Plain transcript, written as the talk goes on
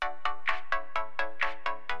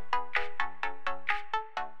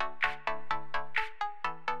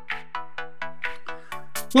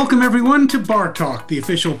Welcome, everyone, to BarTalk, the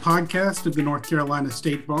official podcast of the North Carolina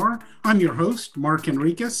State Bar. I'm your host, Mark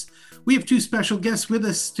Henriques. We have two special guests with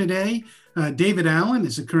us today. David Allen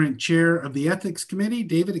is the current chair of the Ethics Committee.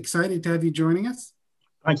 David, excited to have you joining us.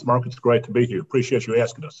 Thanks, Mark. It's great to be here. Appreciate you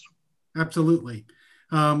asking us. Absolutely.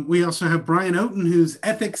 We also have Brian Oten, who's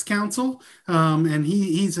Ethics Counsel, and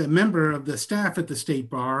he's a member of the staff at the State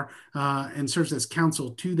Bar and serves as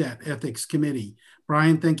counsel to that Ethics Committee.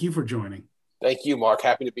 Brian, thank you for joining. Thank you, Mark.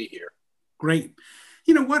 Happy to be here. Great.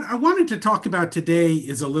 You know, what I wanted to talk about today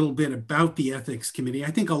is a little bit about the Ethics Committee.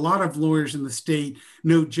 I think a lot of lawyers in the state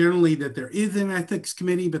know generally that there is an Ethics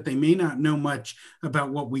Committee, but they may not know much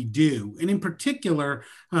about what we do. And in particular,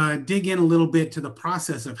 dig in a little bit to the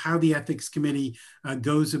process of how the Ethics Committee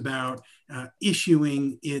goes about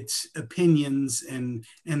issuing its opinions and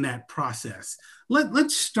that process.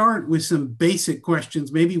 Let's start with some basic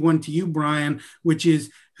questions, maybe one to you, Brian, which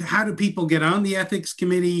is, how do people get on the Ethics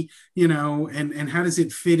Committee, and how does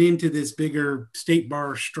it fit into this bigger State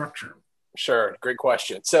Bar structure? Sure. Great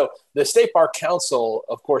question. So the State Bar Council,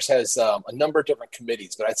 of course, has a number of different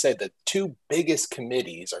committees, but I'd say the two biggest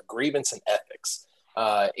committees are grievance and ethics.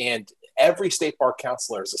 And every State Bar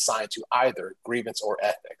counselor is assigned to either grievance or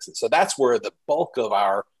ethics. And so that's where the bulk of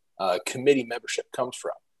our committee membership comes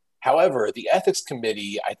from. However, the Ethics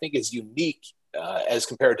Committee, I think, is unique as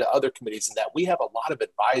compared to other committees in that we have a lot of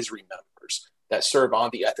advisory members that serve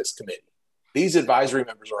on the Ethics Committee. These advisory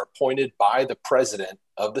members are appointed by the president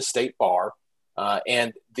of the State Bar,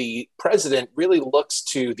 and the president really looks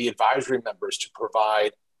to the advisory members to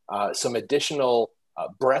provide some additional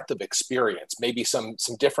breadth of experience, maybe some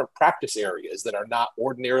different practice areas that are not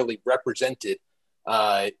ordinarily represented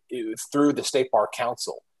through the State Bar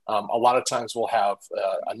Council. A lot of times we'll have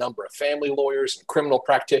a number of family lawyers and criminal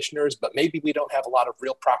practitioners, but maybe we don't have a lot of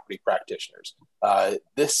real property practitioners.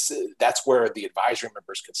 That's where the advisory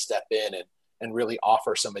members can step in and really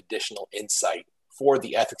offer some additional insight for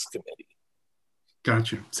the Ethics Committee.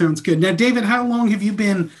 Gotcha. Sounds good. Now, David, how long have you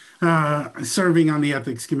been serving on the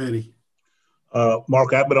Ethics Committee?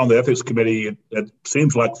 Mark, I've been on the Ethics Committee, it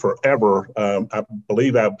seems like forever. I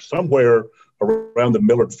believe I'm somewhere around the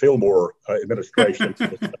Millard Fillmore administration.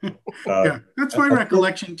 Yeah, that's my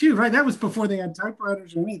recollection too, right? That was before they had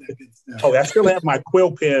typewriters or any of that good stuff. Oh, I still have my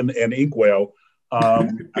quill pen and inkwell. I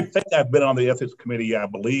think I've been on the Ethics Committee. I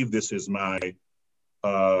believe this is my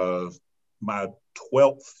 12th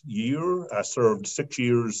year. I served 6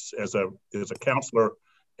 years as a counselor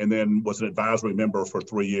and then was an advisory member for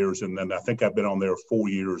 3 years. And then I think I've been on there 4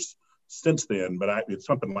 years since then, but it's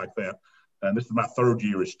something like that. And this is my third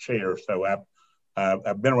year as chair. So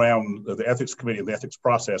I've been around the Ethics Committee and the ethics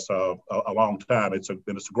process a long time. It's a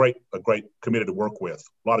great committee to work with.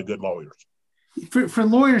 A lot of good lawyers. For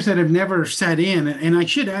lawyers that have never sat in, and I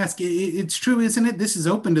should ask, it's true, isn't it? This is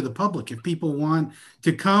open to the public. If people want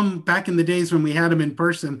to come, back in the days when we had them in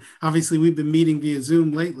person, obviously we've been meeting via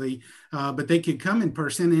Zoom lately, but they could come in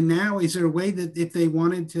person. And now, is there a way that if they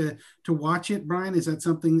wanted to watch it, Brian, is that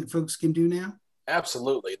something that folks can do now?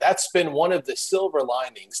 Absolutely. That's been one of the silver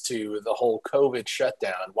linings to the whole COVID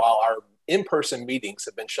shutdown. While our in-person meetings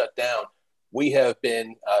have been shut down, we have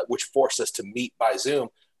been, which forced us to meet by Zoom,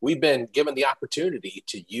 we've been given the opportunity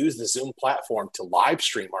to use the Zoom platform to live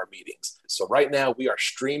stream our meetings. So right now we are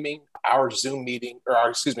streaming our Zoom meeting,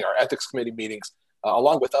 our Ethics Committee meetings,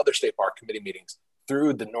 along with other State Bar Committee meetings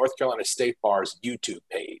through the North Carolina State Bar's YouTube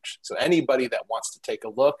page. So anybody that wants to take a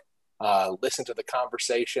look, listen to the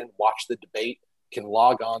conversation, watch the debate, can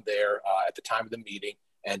log on there at the time of the meeting,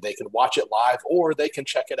 and they can watch it live, or they can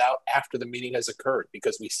check it out after the meeting has occurred,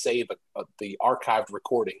 because we save the archived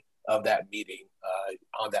recording of that meeting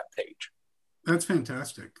on that page. That's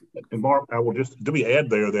fantastic. And Mark, I will just add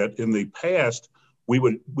there that in the past, we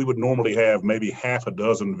would normally have maybe half a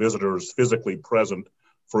dozen visitors physically present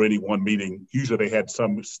for any one meeting. Usually they had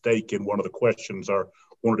some stake in one of the questions or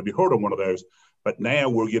wanted to be heard on one of those. But now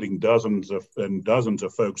we're getting dozens of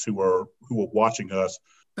folks who are watching us.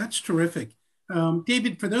 That's terrific.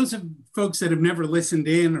 David, for those of folks that have never listened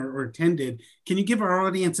in or attended, can you give our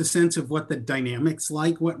audience a sense of what the dynamic's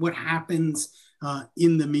like? What happens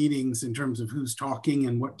in the meetings in terms of who's talking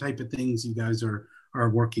and what type of things you guys are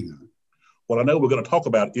working on? Well, I know we're going to talk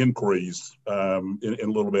about inquiries in a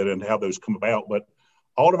little bit and how those come about, but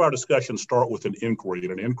all of our discussions start with an inquiry,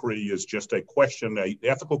 and an inquiry is just a question, an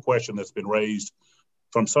ethical question that's been raised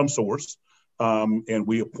from some source, and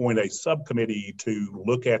we appoint a subcommittee to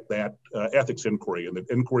look at that ethics inquiry. And the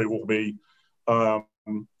inquiry will be,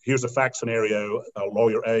 here's a fact scenario,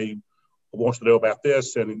 lawyer A wants to know about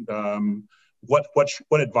this, and what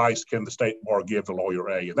advice can the State Bar give to lawyer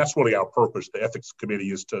A? And that's really our purpose. The ethics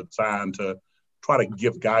committee is designed to try to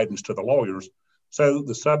give guidance to the lawyers. So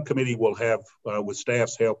the subcommittee will have, with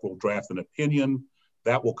staff's help, will draft an opinion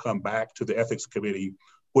that will come back to the ethics committee,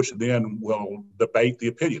 which then will debate the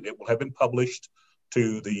opinion. It will have been published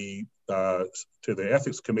to the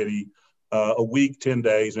ethics committee a week, 10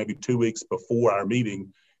 days, maybe 2 weeks before our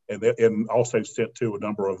meeting, and also sent to a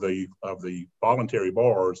number of the voluntary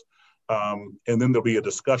bars. And then there'll be a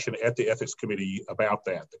discussion at the ethics committee about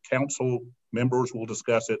that. The council members will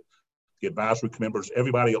discuss it. The advisory members,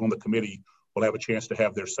 everybody on the committee will have a chance to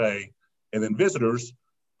have their say. And then visitors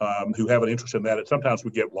who have an interest in that, and sometimes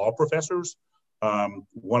we get law professors.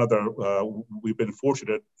 We've been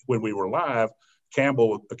fortunate when we were live,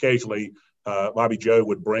 Campbell occasionally, Bobby Joe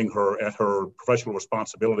would bring her at her professional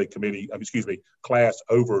responsibility committee, class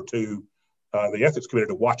over to the ethics committee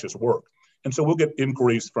to watch us work. And so we'll get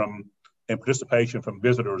inquiries from and participation from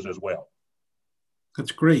visitors as well.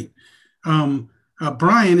 That's great.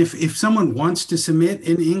 Brian, if someone wants to submit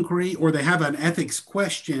an inquiry or they have an ethics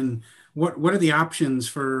question, what are the options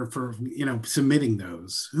for submitting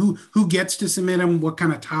those? Who gets to submit them? What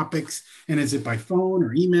kind of topics? And is it by phone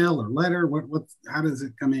or email or letter? How does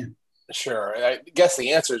it come in? Sure. I guess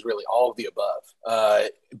the answer is really all of the above.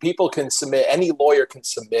 People can submit, any lawyer can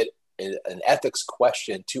submit an ethics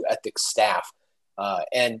question to ethics staff.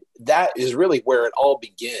 And that is really where it all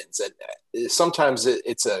begins. And sometimes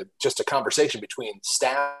it's just a conversation between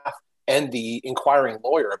staff and the inquiring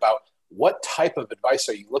lawyer about what type of advice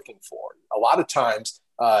are you looking for. A lot of times,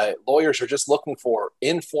 lawyers are just looking for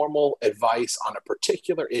informal advice on a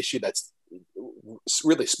particular issue that's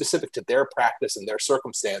really specific to their practice and their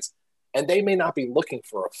circumstance. And they may not be looking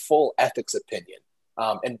for a full ethics opinion.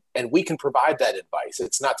 And we can provide that advice.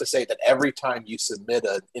 It's not to say that every time you submit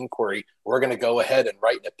an inquiry, we're going to go ahead and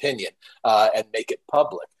write an opinion and make it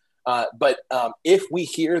public. But if we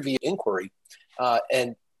hear the inquiry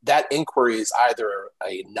and that inquiry is either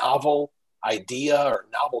a novel idea or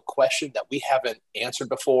novel question that we haven't answered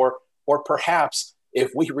before, or perhaps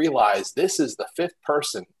if we realize this is the fifth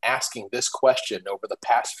person asking this question over the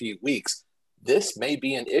past few weeks, this may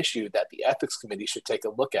be an issue that the ethics committee should take a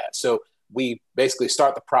look at. So we basically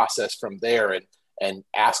start the process from there and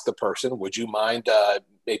ask the person, would you mind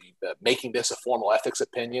maybe making this a formal ethics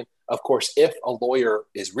opinion? Of course, if a lawyer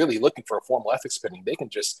is really looking for a formal ethics opinion, they can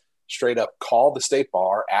just straight up call the state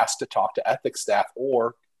bar, ask to talk to ethics staff,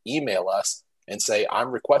 or email us and say,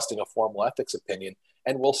 I'm requesting a formal ethics opinion,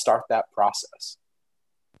 and we'll start that process.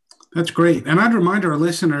 That's great. And I'd remind our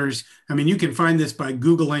listeners, you can find this by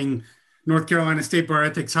Googling North Carolina State Bar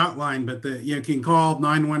Ethics Hotline, but you can call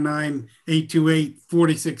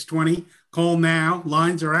 919-828-4620. Call now.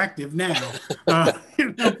 Lines are active now. And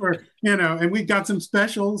we've got some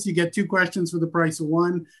specials. You get 2 questions for the price of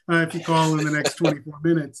 1 if you call in the next 24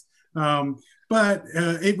 minutes. But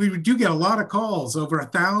we do get a lot of calls, over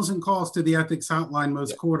 1,000 calls to the ethics hotline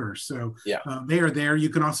most quarters. So they are there. You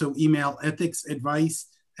can also email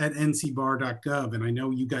ethicsadvice@ncbar.gov. And I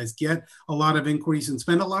know you guys get a lot of inquiries and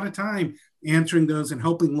spend a lot of time answering those and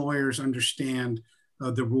helping lawyers understand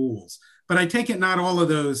the rules. But I take it not all of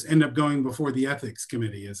those end up going before the ethics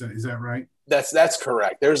committee. Is that right? That's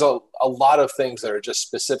correct. There's a lot of things that are just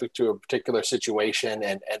specific to a particular situation,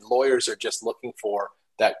 and lawyers are just looking for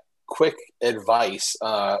that quick advice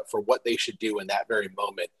for what they should do in that very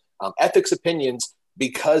moment. Ethics opinions,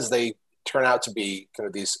 because they turn out to be kind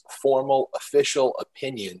of these formal official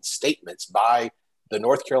opinion statements by the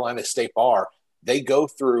North Carolina State Bar, they go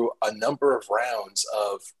through a number of rounds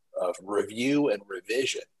of review and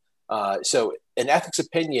revision. So an ethics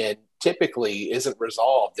opinion typically isn't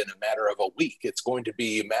resolved in a matter of a week. It's going to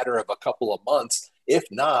be a matter of a couple of months, if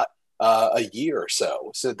not a year or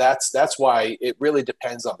so. So that's why it really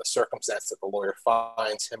depends on the circumstance that the lawyer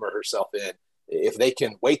finds him or herself in. If they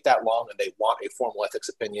can wait that long and they want a formal ethics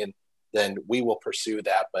opinion, then we will pursue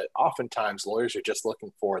that. But oftentimes lawyers are just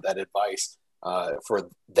looking for that advice for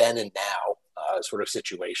then and now sort of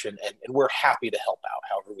situation. And we're happy to help out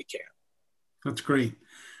however we can. That's great.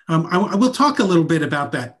 I will talk a little bit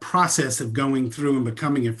about that process of going through and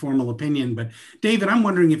becoming a formal opinion. But David, I'm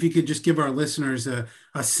wondering if you could just give our listeners a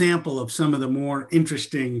sample of some of the more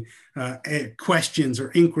interesting questions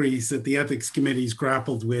or inquiries that the ethics committee's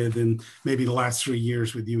grappled with in maybe the last 3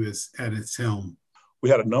 years with you at its helm. We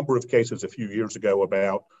had a number of cases a few years ago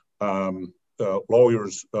about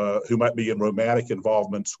lawyers who might be in romantic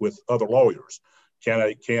involvements with other lawyers. Can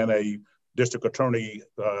a district attorney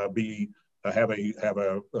have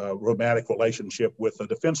a romantic relationship with a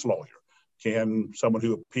defense lawyer? Can someone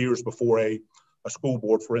who appears before a school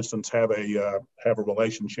board, for instance, have a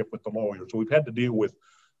relationship with the lawyer? So we've had to deal with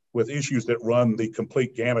issues that run the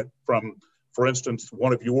complete gamut from, for instance,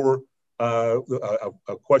 one of your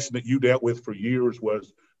a question that you dealt with for years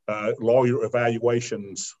was lawyer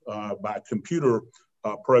evaluations by computer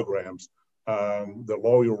programs, the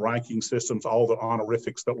lawyer ranking systems, all the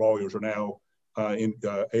honorifics that lawyers are now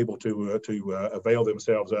able to avail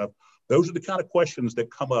themselves of. Those are the kind of questions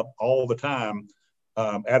that come up all the time.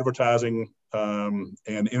 Advertising and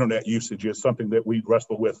internet usage is something that we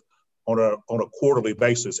wrestle with on a quarterly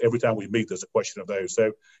basis. Every time we meet, there's a question of those.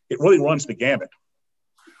 So it really runs the gamut.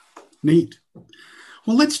 Neat.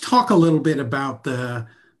 Well, let's talk a little bit about the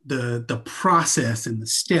process and the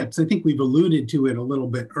steps. I think we've alluded to it a little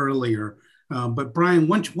bit earlier. But Brian,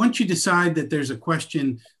 once you decide that there's a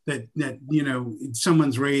question that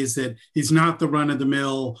someone's raised that is not the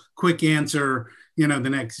run-of-the-mill quick answer, the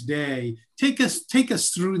next day, take us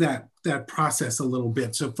through that process a little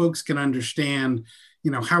bit so folks can understand,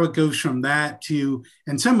 how it goes from that to,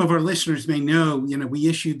 and some of our listeners may know, we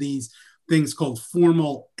issue these things called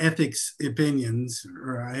formal ethics opinions,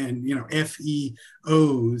 and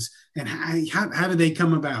FEOs, and how do they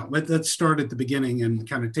come about? Let's start at the beginning and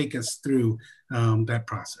kind of take us through that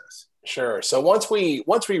process. Sure. So once we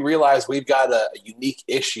realize we've got a unique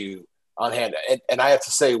issue on hand, and I have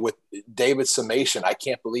to say, with David's summation, I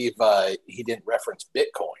can't believe he didn't reference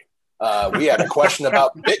Bitcoin. We had a question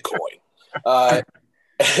about Bitcoin,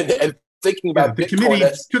 and thinking about the Bitcoin,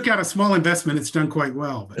 committee took out a small investment. It's done quite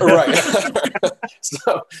well. Right.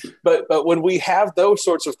 So, but when we have those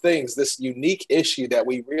sorts of things, this unique issue that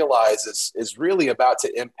we realize is really about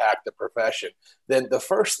to impact the profession, then the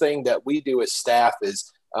first thing that we do as staff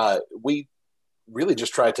is we really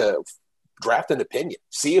just try to draft an opinion,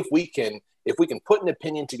 see if we can put an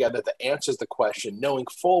opinion together that answers the question, knowing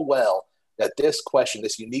full well that this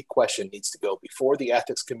unique question needs to go before the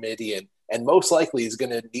ethics committee and most likely is going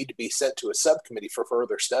to need to be sent to a subcommittee for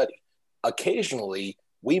further study. Occasionally,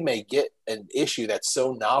 we may get an issue that's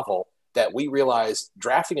so novel that we realize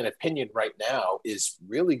drafting an opinion right now is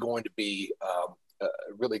really going to be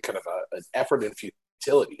really kind of an effort in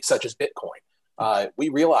futility, such as Bitcoin. We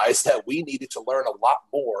realized that we needed to learn a lot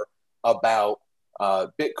more about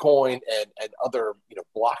Bitcoin and other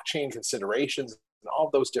blockchain considerations and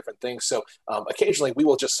all those different things. So occasionally we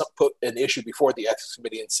will just put an issue before the ethics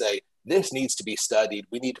committee and say, this needs to be studied.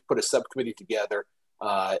 We need to put a subcommittee together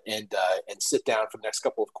and sit down for the next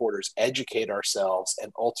couple of quarters, educate ourselves,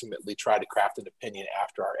 and ultimately try to craft an opinion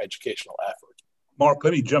after our educational effort. Mark,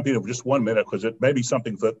 let me jump in for just 1 minute, because it may be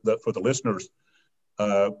something that for the listeners.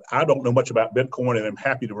 I don't know much about Bitcoin, and I'm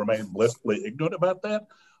happy to remain blissfully ignorant about that.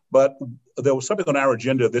 But there was something on our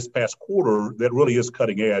agenda this past quarter that really is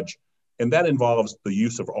cutting edge, and that involves the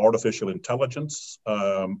use of artificial intelligence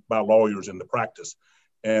by lawyers in the practice.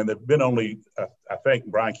 And there have been only, I think,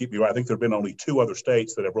 Brian, keep me right, I think there have been only 2 other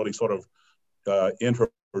states that have really sort of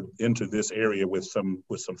entered into this area with some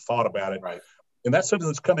thought about it. Right. And that's something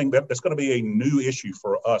that's coming, that's going to be a new issue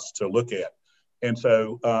for us to look at. And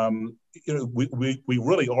so, we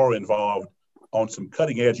really are involved on some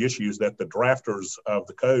cutting edge issues that the drafters of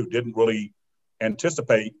the code didn't really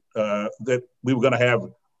anticipate, that we were going to have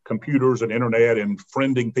computers and internet and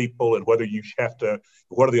friending people, and whether you have to,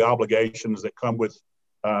 what are the obligations that come with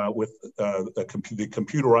the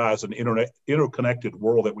computerized and interconnected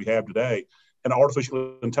world that we have today. And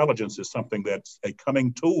artificial intelligence is something that's a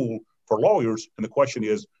coming tool for lawyers. And the question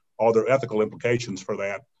is, are there ethical implications for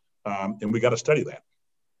that? And we got to study that.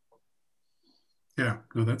 Yeah,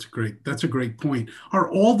 no, that's great. That's a great point.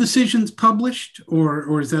 Are all decisions published,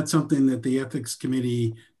 or is that something that the ethics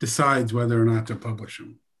committee decides whether or not to publish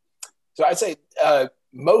them? So I'd say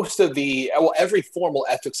most of every formal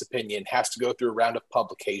ethics opinion has to go through a round of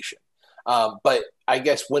publication. But I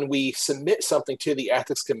guess when we submit something to the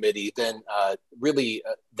ethics committee, then really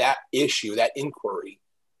that issue, that inquiry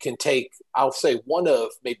can take, I'll say, one of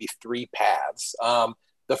maybe 3 paths.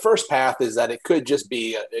 The first path is that it could just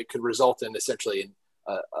be, it could result in essentially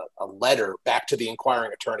a letter back to the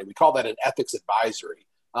inquiring attorney. We call that an ethics advisory.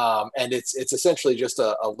 And it's essentially just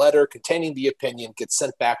a letter containing the opinion, gets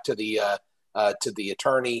sent back to the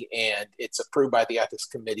attorney, and it's approved by the ethics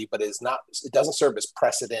committee, but it doesn't serve as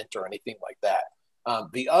precedent or anything like that.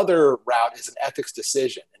 The other route is an ethics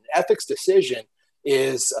decision. An ethics decision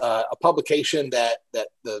is a publication that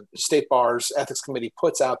the State Bar's ethics committee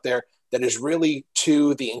puts out there that is really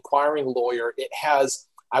to the inquiring lawyer. It has,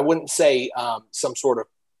 I wouldn't say some sort of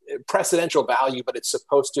precedential value, but it's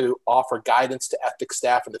supposed to offer guidance to ethics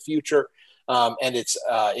staff in the future. And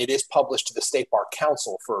it is published to the State Bar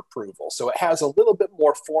Counsel for approval. So it has a little bit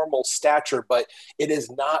more formal stature, but it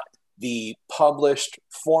is not the published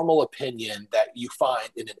formal opinion that you find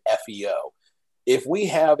in an FEO. If we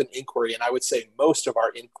have an inquiry, and I would say most of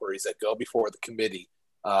our inquiries that go before the committee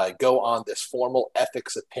go on this formal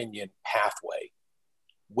ethics opinion pathway.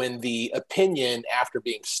 When the opinion, after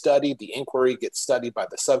being studied, the inquiry gets studied by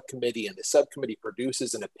the subcommittee, and the subcommittee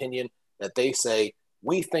produces an opinion that they say,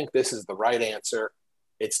 we think this is the right answer.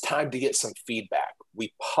 It's time to get some feedback.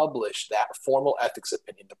 We publish that formal ethics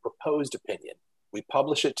opinion, the proposed opinion. We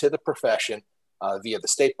publish it to the profession via the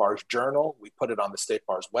State Bar's journal. We put it on the State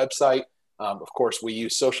Bar's website. Of course, we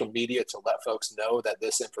use social media to let folks know that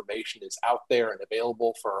this information is out there and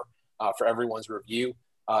available for everyone's review.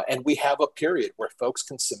 And we have a period where folks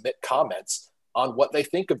can submit comments on what they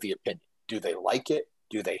think of the opinion. Do they like it?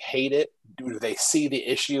 Do they hate it? Do they see the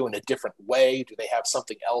issue in a different way? Do they have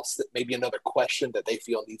something else, that maybe another question that they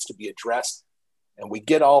feel needs to be addressed? And we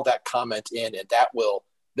get all that comment in, and that will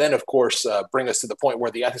then, of course, bring us to the point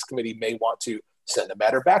where the Ethics Committee may want to send the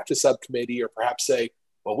matter back to subcommittee, or perhaps say,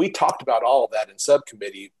 well, we talked about all of that in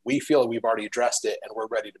subcommittee. We feel we've already addressed it, and we're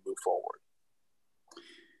ready to move forward.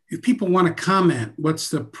 If people want to comment, what's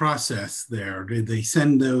the process there? Did they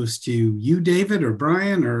send those to you, David, or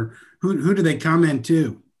Brian, or who do they comment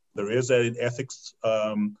to? There is an ethics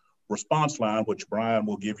response line, which Brian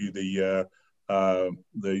will give you the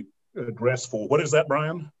address for. What is that,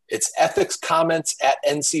 Brian? It's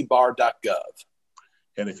ethicscomments@ncbar.gov.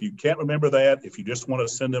 And if you can't remember that, if you just want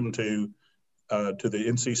to send them to the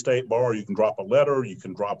NC State Bar, you can drop a letter, you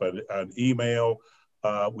can drop an email.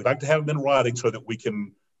 We'd like to have them in writing so that we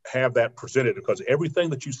can have that presented, because everything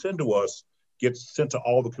that you send to us gets sent to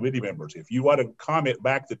all the committee members. If you want to comment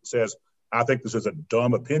back that says, I think this is a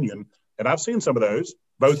dumb opinion, and I've seen some of those,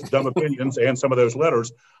 both dumb opinions and some of those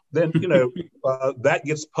letters, then, that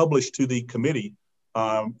gets published to the committee,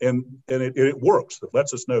 and it works. It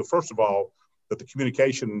lets us know, first of all, that the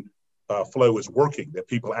communication flow is working, that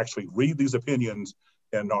people actually read these opinions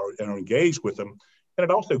and are engaged with them. And it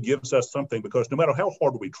also gives us something, because no matter how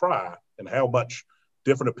hard we try and how much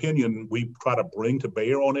different opinion we try to bring to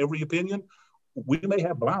bear on every opinion, we may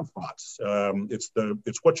have blind spots. It's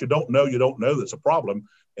what you don't know that's a problem.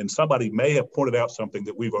 And somebody may have pointed out something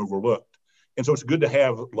that we've overlooked. And so it's good to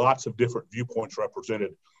have lots of different viewpoints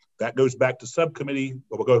represented. That goes back to subcommittee,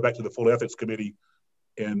 or we'll go back to the full ethics committee,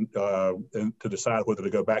 and to decide whether to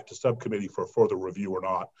go back to subcommittee for further review or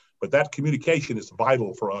not. But that communication is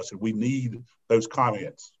vital for us, and we need those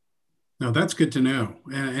comments. No, that's good to know.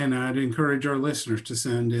 And I'd encourage our listeners to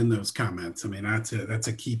send in those comments. I mean, that's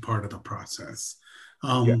a key part of the process.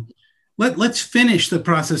 Let's finish the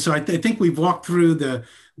process. So I think we've walked through the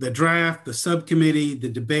draft, the subcommittee, the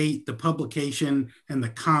debate, the publication, and the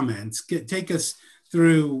comments. Take us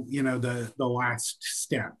through, the last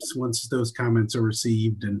steps once those comments are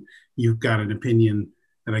received and you've got an opinion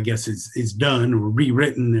that I guess is done or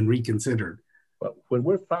rewritten and reconsidered. But when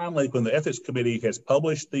the ethics committee has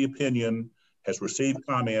published the opinion, has received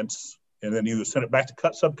comments, and then either send it back to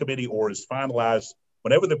cut subcommittee or is finalized,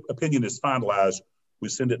 whenever the opinion is finalized, we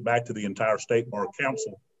send it back to the entire State Bar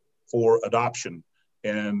Council for adoption,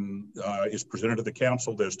 and is presented to the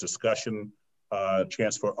council. There's discussion,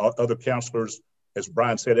 chance for other counselors. As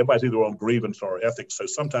Brian said, everybody's either on grievance or ethics. So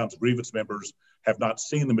sometimes grievance members have not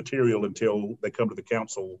seen the material until they come to the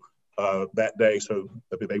council that day. So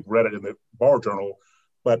they've read it in the bar journal,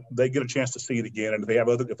 but they get a chance to see it again. And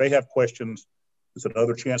if they have questions, it's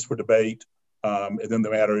another chance for debate. And then the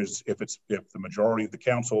matter is, if the majority of the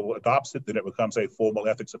council adopts it, then it becomes a formal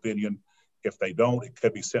ethics opinion. If they don't, it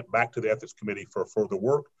could be sent back to the ethics committee for further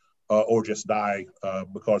work, or just die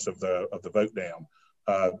because of the vote down.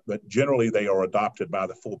 But generally, they are adopted by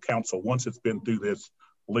the full council once it's been through this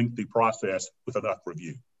lengthy process with enough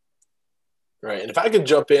review. Right, and if I could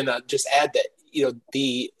jump in, just add that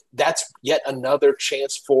that's yet another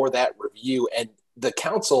chance for that review, and the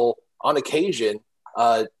council on occasion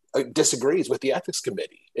disagrees with the ethics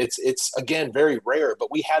committee. It's again very rare,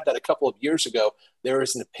 but we had that a couple of years ago. There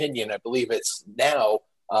is an opinion, I believe it's now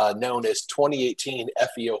known as 2018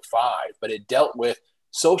 FEO 5, but it dealt with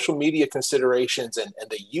social media considerations and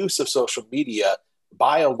the use of social media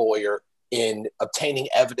by a lawyer in obtaining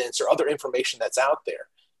evidence or other information that's out there.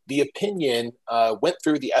 The opinion went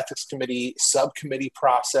through the ethics committee subcommittee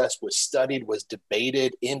process, was studied, was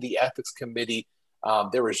debated in the ethics committee.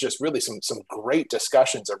 There was just really some great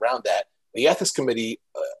discussions around that. The ethics committee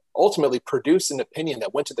ultimately produced an opinion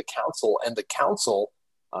that went to the council, and the council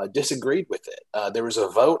disagreed with it. There was a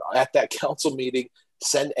vote at that council meeting,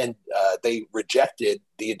 they rejected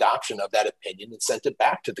the adoption of that opinion and sent it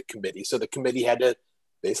back to the committee. So the committee had to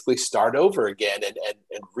basically start over again and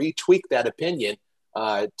retweak that opinion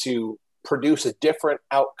to produce a different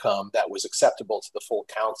outcome that was acceptable to the full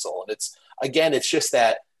council. And it's just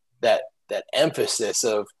that emphasis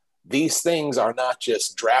of these things are not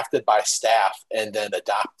just drafted by staff and then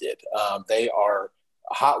adopted. They are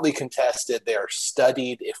hotly contested. They are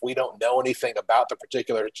studied. If we don't know anything about the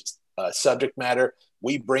particular subject matter,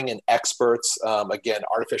 we bring in experts. Again,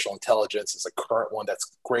 artificial intelligence is a current one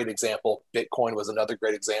that's a great example. Bitcoin was another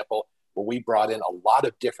great example where we brought in a lot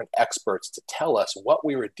of different experts to tell us what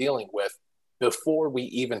we were dealing with before we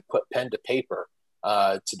even put pen to paper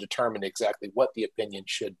to determine exactly what the opinion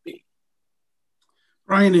should be.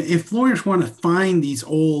 Brian, if lawyers want to find these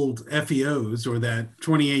old FEOs or that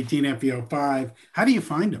 2018 FEO 5, how do you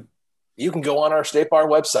find them? You can go on our State Bar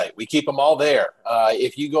website. We keep them all there.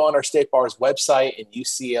 If you go on our State Bar's website and you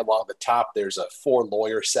see along the top, there's a for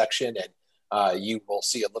lawyer section, and you will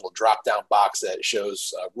see a little drop-down box that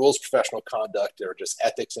shows rules of professional conduct or just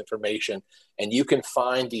ethics information, and you can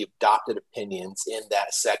find the adopted opinions in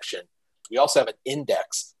that section. We also have an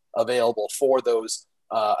index available for those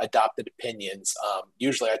adopted opinions.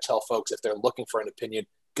 Usually I tell folks if they're looking for an opinion,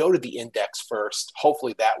 go to the index first.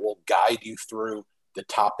 Hopefully that will guide you through the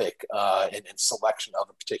topic and selection of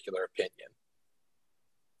a particular opinion.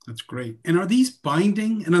 That's great. And are these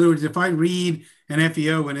binding? In other words, if I read an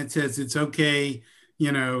FEO and it says it's okay,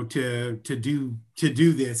 to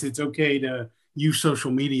do this, it's okay to use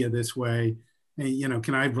social media this way,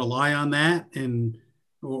 can I rely on that?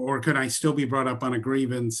 Or could I still be brought up on a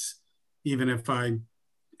grievance even if I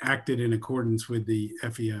acted in accordance with the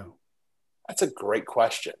FEO? That's a great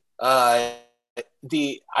question. I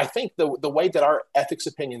think the way that our ethics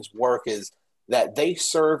opinions work is that they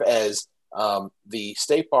serve as the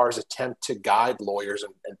State Bar's attempt to guide lawyers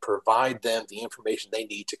and provide them the information they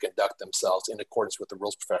need to conduct themselves in accordance with the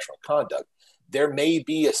rules of professional conduct. There may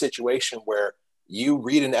be a situation where you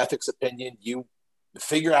read an ethics opinion, you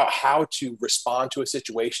figure out how to respond to a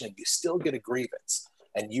situation, and you still get a grievance.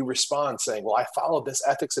 And you respond saying, well, I followed this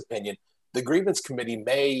ethics opinion. The grievance committee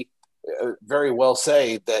may very well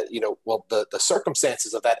say that, the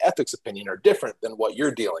circumstances of that ethics opinion are different than what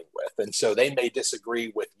you're dealing with. And so they may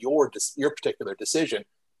disagree with your particular decision.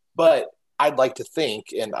 But I'd like to think,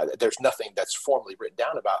 and there's nothing that's formally written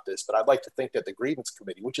down about this, but I'd like to think that the grievance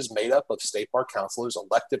committee, which is made up of State Bar counselors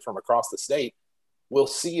elected from across the state, will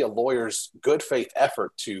see a lawyer's good faith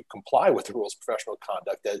effort to comply with the rules of professional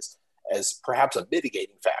conduct as perhaps a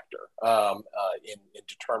mitigating factor in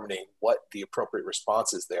determining what the appropriate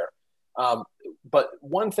response is there. But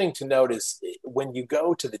one thing to note is when you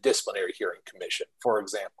go to the disciplinary hearing commission, for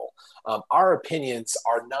example, our opinions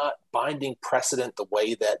are not binding precedent the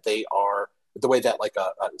way that like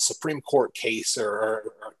a Supreme Court case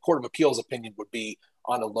or a Court of Appeals opinion would be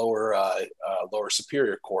on a lower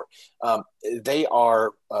superior court. They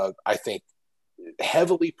are, I think,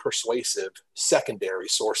 heavily persuasive secondary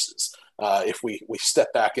sources. If we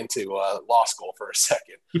step back into law school for a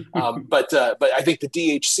second, but I think the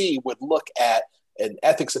DHC would look at an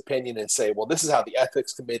ethics opinion and say, well, this is how the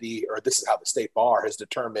ethics committee or this is how the State Bar has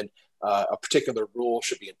determined a particular rule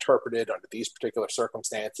should be interpreted under these particular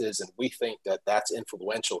circumstances, and we think that that's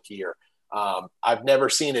influential here. I've never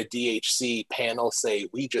seen a DHC panel say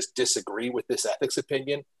we just disagree with this ethics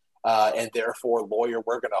opinion. And therefore, lawyer,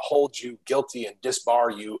 we're going to hold you guilty and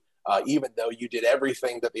disbar you, even though you did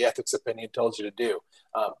everything that the ethics opinion told you to do.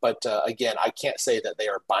 But again, I can't say that they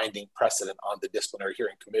are binding precedent on the disciplinary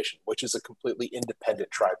hearing commission, which is a completely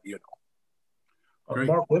independent tribunal.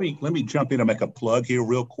 Mark, let me jump in and make a plug here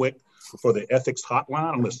real quick for the ethics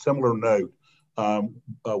hotline. On a similar note,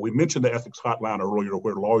 we mentioned the ethics hotline earlier,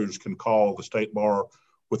 where lawyers can call the State Bar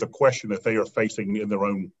with a question that they are facing in their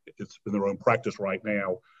own practice right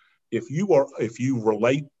now. If you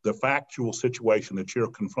relate the factual situation that you're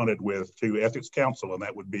confronted with to ethics counsel, and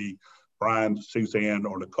that would be Brian, Suzanne,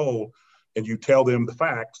 or Nicole, and you tell them the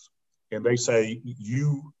facts, and they say,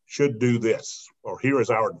 you should do this, or here is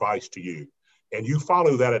our advice to you, and you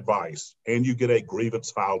follow that advice, and you get a grievance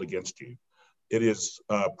filed against you, it is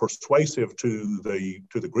persuasive to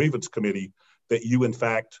the grievance committee that you, in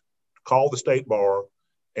fact, call the State Bar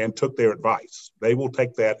and took their advice. They will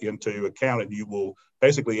take that into account, and you will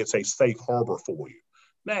basically, it's a safe harbor for you.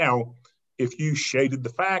 Now, if you shaded the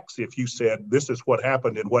facts, if you said this is what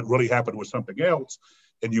happened and what really happened was something else,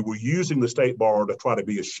 and you were using the State Bar to try to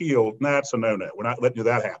be a shield, that's a no-no. We're not letting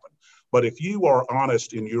that happen. But if you are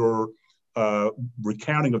honest in your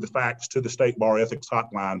recounting of the facts to the State Bar ethics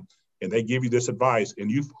hotline, and they give you this advice, and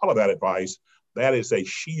you follow that advice, that is a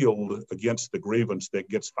shield against the grievance that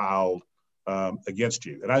gets filed against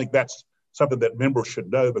you. And I think that's something that members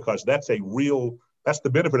should know, because that's the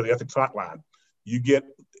benefit of the ethics hotline. You get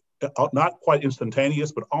not quite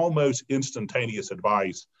instantaneous, but almost instantaneous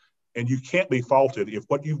advice. And you can't be faulted if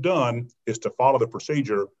what you've done is to follow the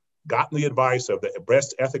procedure gotten the advice of the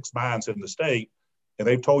best ethics minds in the state, and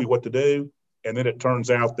they've told you what to do, and then it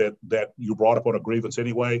turns out that you brought up on a grievance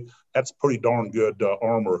anyway, that's pretty darn good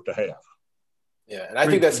armor to have. Yeah, and I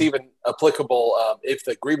think that's even applicable if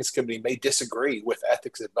the grievance committee may disagree with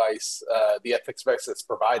ethics advice, the ethics advice that's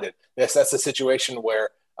provided. Yes, that's a situation where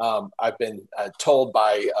I've been told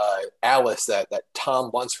by Alice that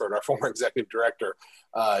Tom Lunsford, our former executive director,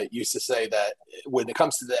 used to say that when it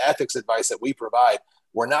comes to the ethics advice that we provide,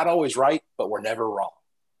 we're not always right, but we're never wrong.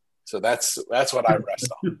 So that's what I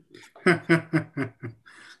rest on.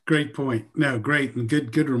 Great point. No, great and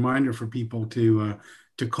good reminder for people to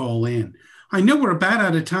call in. I know we're about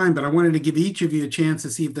out of time, but I wanted to give each of you a chance to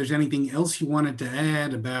see if there's anything else you wanted to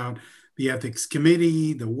add about the ethics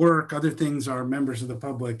committee, the work, other things our members of the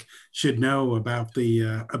public should know about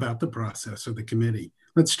the process of the committee.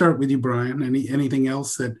 Let's start with you, Brian. Anything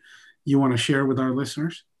else that you want to share with our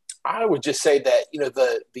listeners? I would just say that,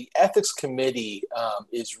 the ethics committee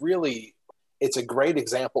it's a great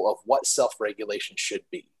example of what self-regulation should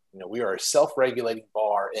be. We are a self-regulating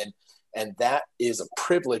bar, and that is a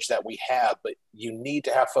privilege that we have, but you need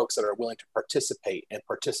to have folks that are willing to participate and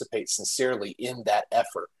participate sincerely in that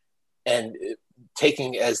effort. And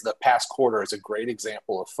taking as the past quarter as a great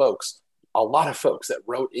example of a lot of folks that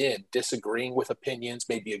wrote in disagreeing with opinions,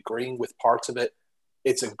 maybe agreeing with parts of it.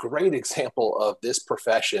 It's a great example of this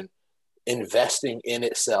profession investing in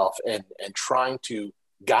itself and trying to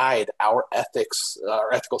guide our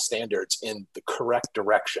ethical standards in the correct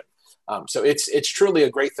direction. So it's truly a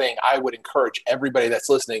great thing. I would encourage everybody that's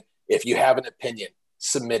listening, if you have an opinion,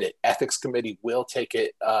 submit it. Ethics committee will take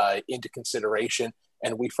it into consideration.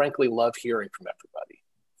 And we frankly love hearing from everybody.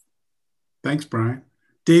 Thanks, Brian.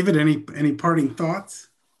 David, any parting thoughts?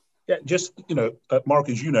 Yeah, just, Mark,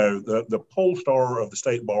 as you know, the pole star of the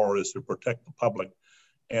state bar is to protect the public.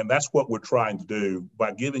 And that's what we're trying to do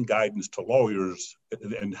by giving guidance to lawyers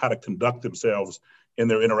and how to conduct themselves in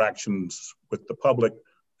their interactions with the public,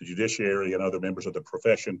 the judiciary, and other members of the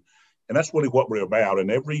profession. And that's really what we're about. And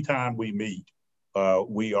every time we meet,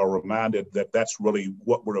 we are reminded that that's really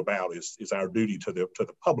what we're about, is our duty to the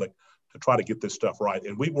public to try to get this stuff right.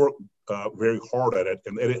 And we work very hard at it.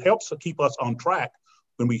 And it helps to keep us on track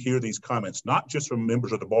when we hear these comments, not just from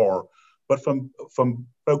members of the bar, but from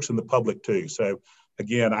folks in the public too. So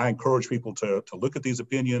again, I encourage people to look at these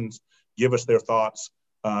opinions, give us their thoughts,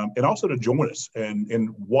 and also to join us and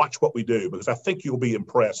watch what we do, because I think you'll be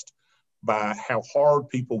impressed by how hard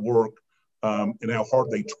people work and how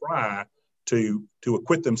hard they try to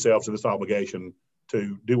acquit themselves of this obligation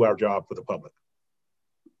to do our job for the public.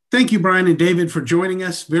 Thank you, Brian and David, for joining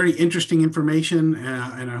us. Very interesting information,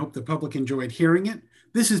 and I hope the public enjoyed hearing it.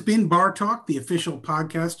 This has been BarTalk, the official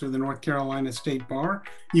podcast of the North Carolina State Bar.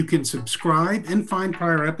 You can subscribe and find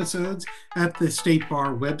prior episodes at the State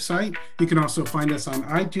Bar website. You can also find us on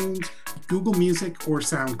iTunes, Google Music, or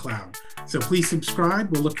SoundCloud. So please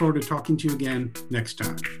subscribe. We'll look forward to talking to you again next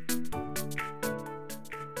time.